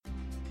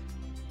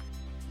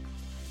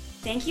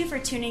Thank you for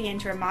tuning in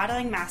to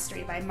Remodeling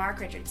Mastery by Mark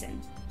Richardson,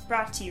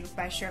 brought to you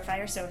by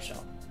Surefire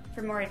Social.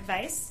 For more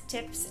advice,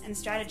 tips, and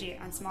strategy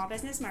on small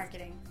business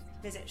marketing,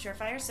 visit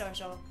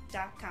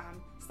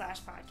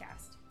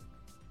surefiresocial.com/podcast.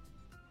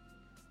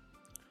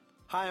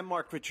 Hi, I'm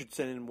Mark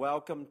Richardson, and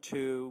welcome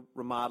to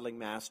Remodeling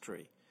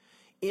Mastery.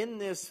 In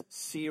this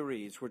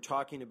series, we're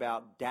talking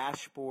about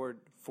Dashboard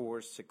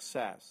for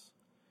Success.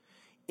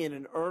 In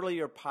an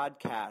earlier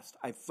podcast,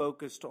 I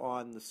focused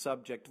on the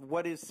subject of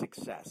what is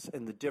success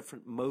and the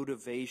different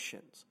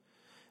motivations.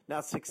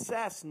 Now,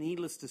 success,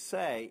 needless to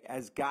say,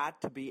 has got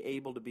to be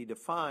able to be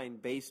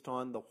defined based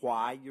on the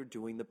why you're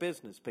doing the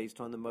business, based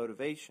on the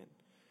motivation.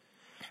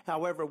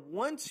 However,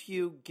 once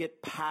you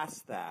get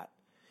past that,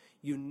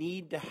 you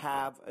need to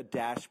have a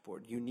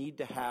dashboard. You need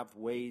to have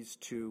ways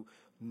to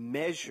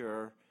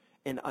measure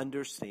and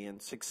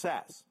understand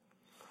success.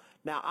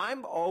 Now,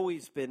 I've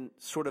always been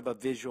sort of a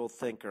visual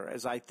thinker,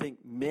 as I think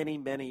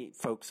many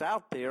folks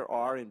out there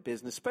are in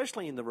business,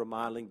 especially in the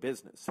remodeling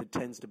business. It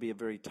tends to be a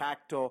very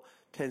tactile,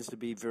 tends to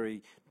be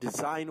very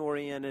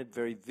design-oriented,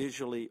 very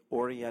visually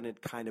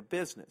oriented kind of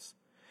business.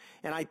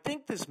 And I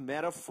think this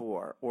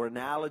metaphor or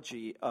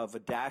analogy of a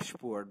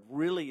dashboard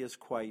really is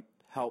quite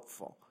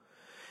helpful.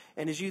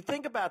 And as you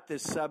think about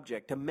this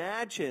subject,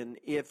 imagine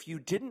if you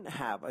didn't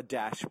have a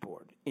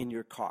dashboard in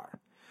your car.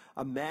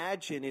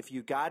 Imagine if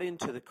you got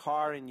into the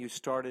car and you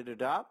started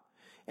it up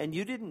and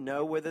you didn't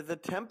know whether the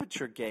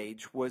temperature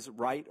gauge was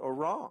right or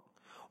wrong,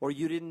 or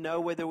you didn't know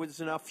whether there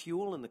was enough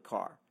fuel in the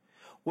car.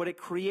 What it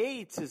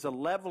creates is a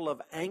level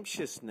of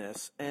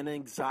anxiousness and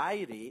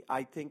anxiety,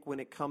 I think, when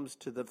it comes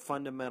to the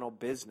fundamental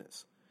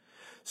business.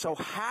 So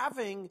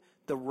having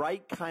the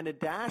right kind of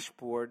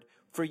dashboard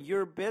for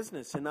your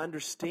business and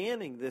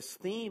understanding this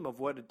theme of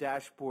what a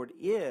dashboard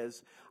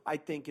is, I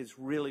think is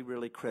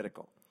really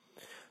critical.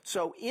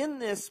 So in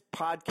this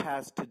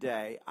podcast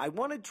today, I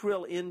want to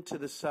drill into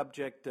the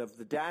subject of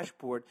the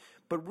dashboard,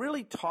 but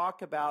really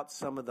talk about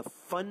some of the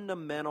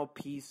fundamental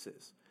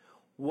pieces.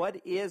 What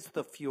is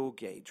the fuel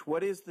gauge?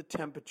 What is the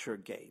temperature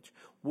gauge?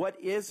 What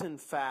is, in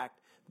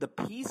fact, the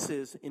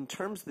pieces in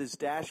terms of this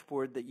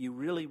dashboard that you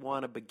really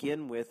want to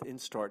begin with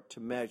and start to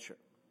measure?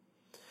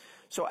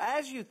 So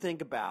as you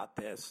think about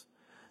this,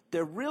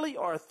 there really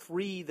are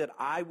three that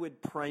I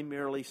would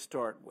primarily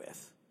start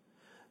with.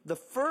 The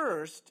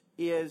first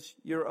is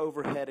your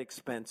overhead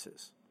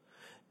expenses.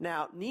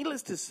 Now,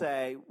 needless to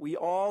say, we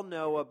all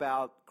know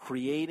about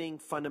creating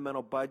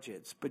fundamental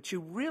budgets, but you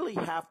really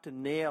have to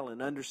nail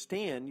and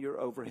understand your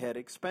overhead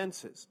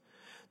expenses.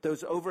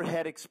 Those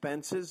overhead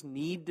expenses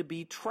need to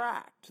be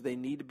tracked. They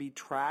need to be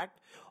tracked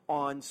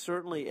on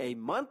certainly a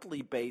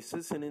monthly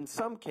basis and in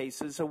some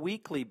cases a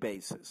weekly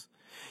basis.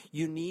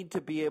 You need to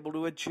be able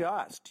to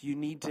adjust. You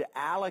need to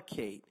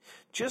allocate.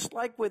 Just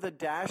like with a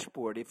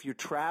dashboard, if you're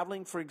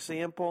traveling, for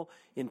example,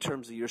 in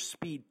terms of your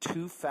speed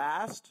too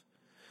fast,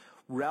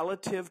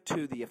 relative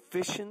to the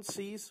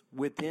efficiencies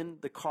within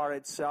the car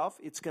itself,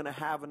 it's going to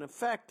have an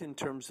effect in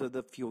terms of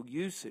the fuel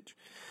usage.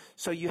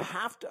 So you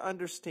have to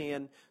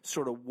understand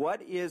sort of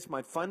what is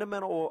my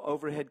fundamental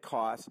overhead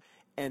cost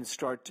and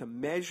start to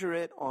measure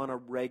it on a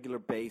regular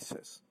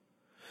basis.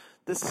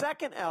 The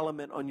second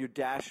element on your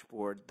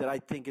dashboard that I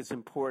think is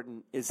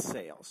important is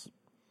sales.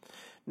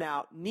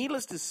 Now,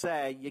 needless to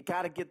say, you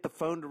got to get the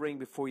phone to ring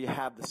before you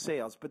have the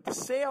sales, but the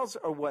sales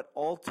are what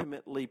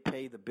ultimately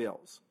pay the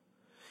bills.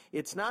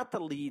 It's not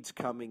the leads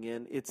coming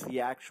in, it's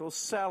the actual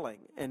selling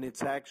and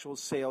it's actual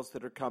sales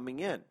that are coming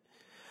in.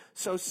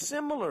 So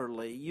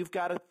similarly, you've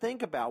got to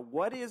think about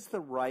what is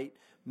the right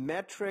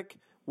metric,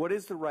 what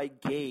is the right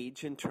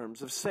gauge in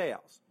terms of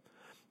sales.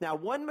 Now,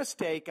 one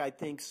mistake I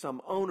think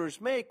some owners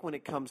make when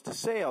it comes to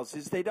sales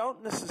is they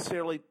don't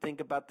necessarily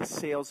think about the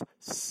sales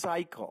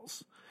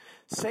cycles.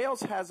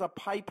 Sales has a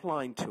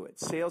pipeline to it.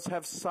 Sales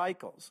have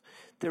cycles.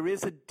 There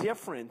is a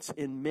difference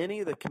in many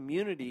of the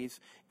communities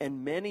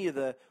and many of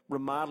the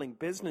remodeling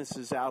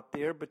businesses out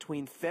there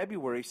between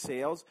February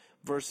sales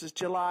versus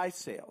July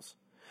sales.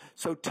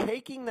 So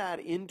taking that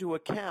into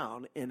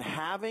account and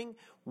having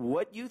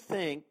what you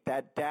think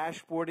that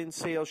dashboard in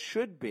sales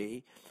should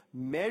be,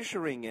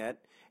 measuring it,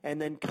 and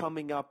then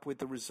coming up with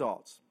the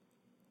results.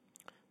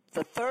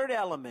 The third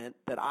element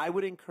that I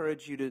would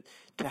encourage you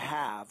to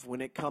have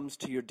when it comes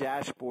to your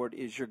dashboard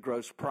is your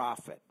gross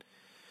profit.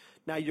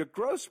 Now, your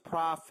gross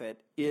profit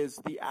is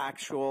the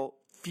actual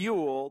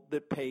fuel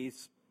that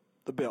pays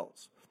the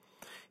bills.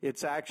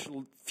 It's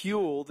actual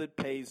fuel that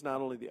pays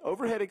not only the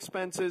overhead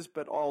expenses,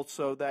 but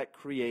also that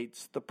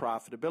creates the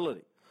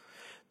profitability.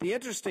 The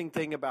interesting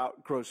thing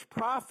about gross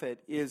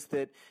profit is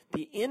that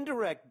the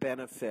indirect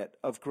benefit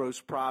of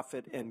gross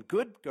profit and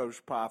good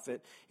gross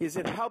profit is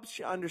it helps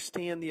you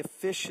understand the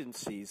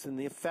efficiencies and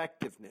the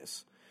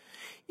effectiveness.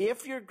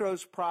 If your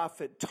gross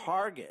profit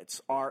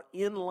targets are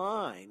in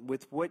line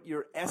with what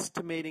you're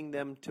estimating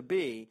them to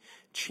be,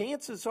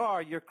 chances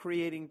are you're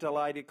creating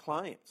delighted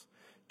clients.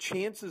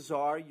 Chances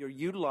are you're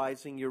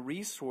utilizing your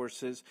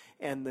resources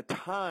and the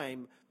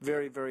time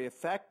very, very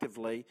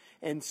effectively,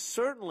 and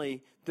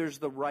certainly there's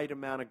the right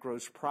amount of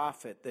gross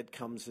profit that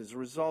comes as a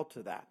result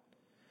of that.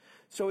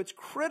 So it's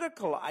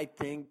critical, I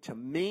think, to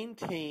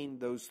maintain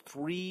those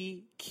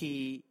three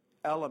key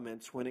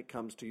elements when it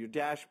comes to your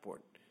dashboard.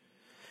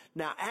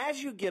 Now,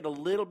 as you get a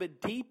little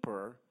bit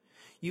deeper,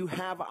 you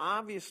have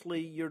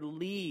obviously your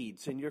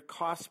leads and your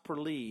cost per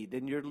lead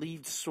and your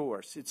lead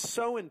source. It's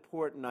so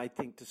important, I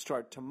think, to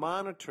start to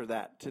monitor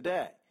that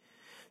today,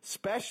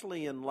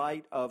 especially in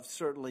light of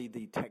certainly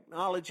the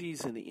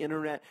technologies and the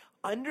internet.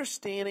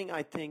 Understanding,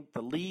 I think,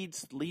 the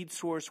leads, lead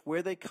source,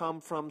 where they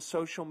come from,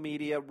 social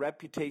media,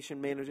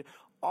 reputation management,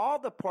 all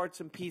the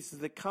parts and pieces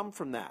that come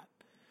from that.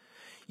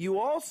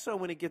 You also,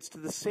 when it gets to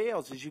the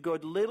sales, as you go a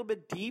little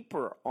bit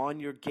deeper on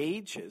your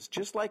gauges,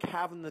 just like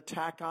having the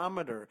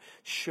tachometer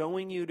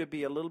showing you to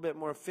be a little bit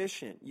more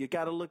efficient, you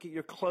got to look at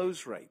your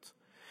close rates.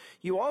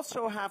 You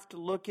also have to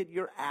look at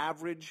your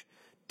average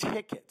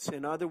tickets,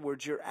 in other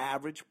words, your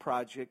average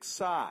project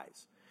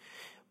size.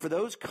 For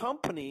those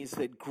companies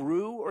that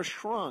grew or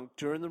shrunk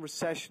during the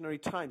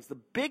recessionary times, the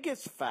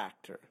biggest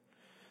factor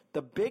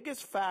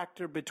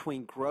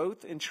between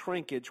growth and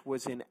shrinkage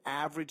was in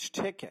average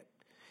ticket.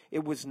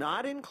 It was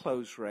not in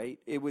close rate.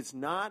 It was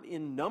not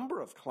in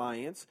number of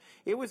clients.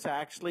 It was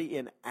actually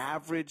in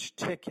average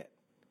ticket.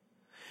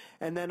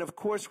 And then, of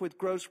course, with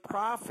gross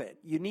profit,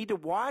 you need to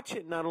watch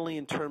it not only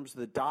in terms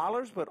of the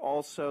dollars, but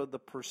also the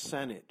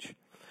percentage.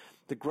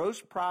 The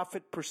gross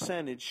profit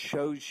percentage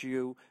shows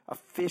you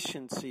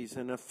efficiencies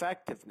and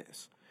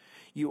effectiveness.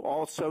 You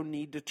also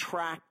need to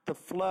track the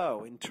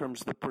flow in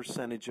terms of the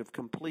percentage of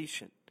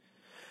completion.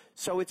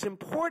 So it's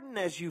important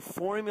as you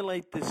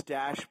formulate this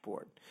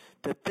dashboard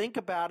to think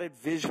about it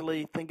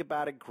visually, think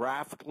about it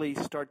graphically,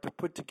 start to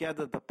put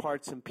together the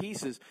parts and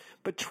pieces,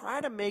 but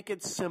try to make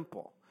it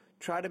simple.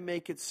 Try to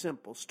make it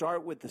simple.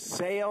 Start with the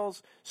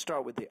sales,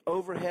 start with the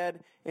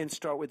overhead, and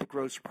start with the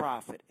gross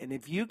profit. And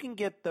if you can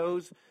get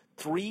those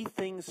three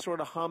things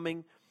sort of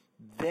humming,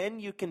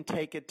 then you can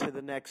take it to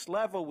the next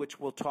level, which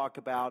we'll talk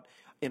about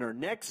in our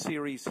next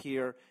series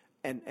here,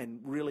 and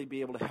really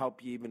be able to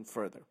help you even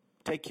further.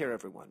 Take care,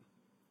 everyone.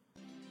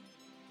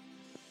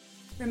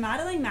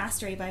 Remodeling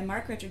Mastery by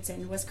Mark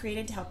Richardson was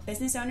created to help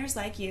business owners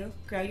like you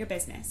grow your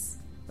business.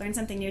 Learn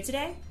something new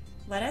today?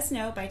 Let us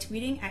know by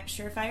tweeting at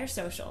Surefire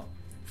Social.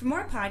 For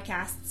more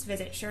podcasts,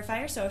 visit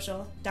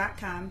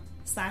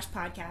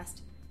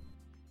surefiresocial.com/podcast.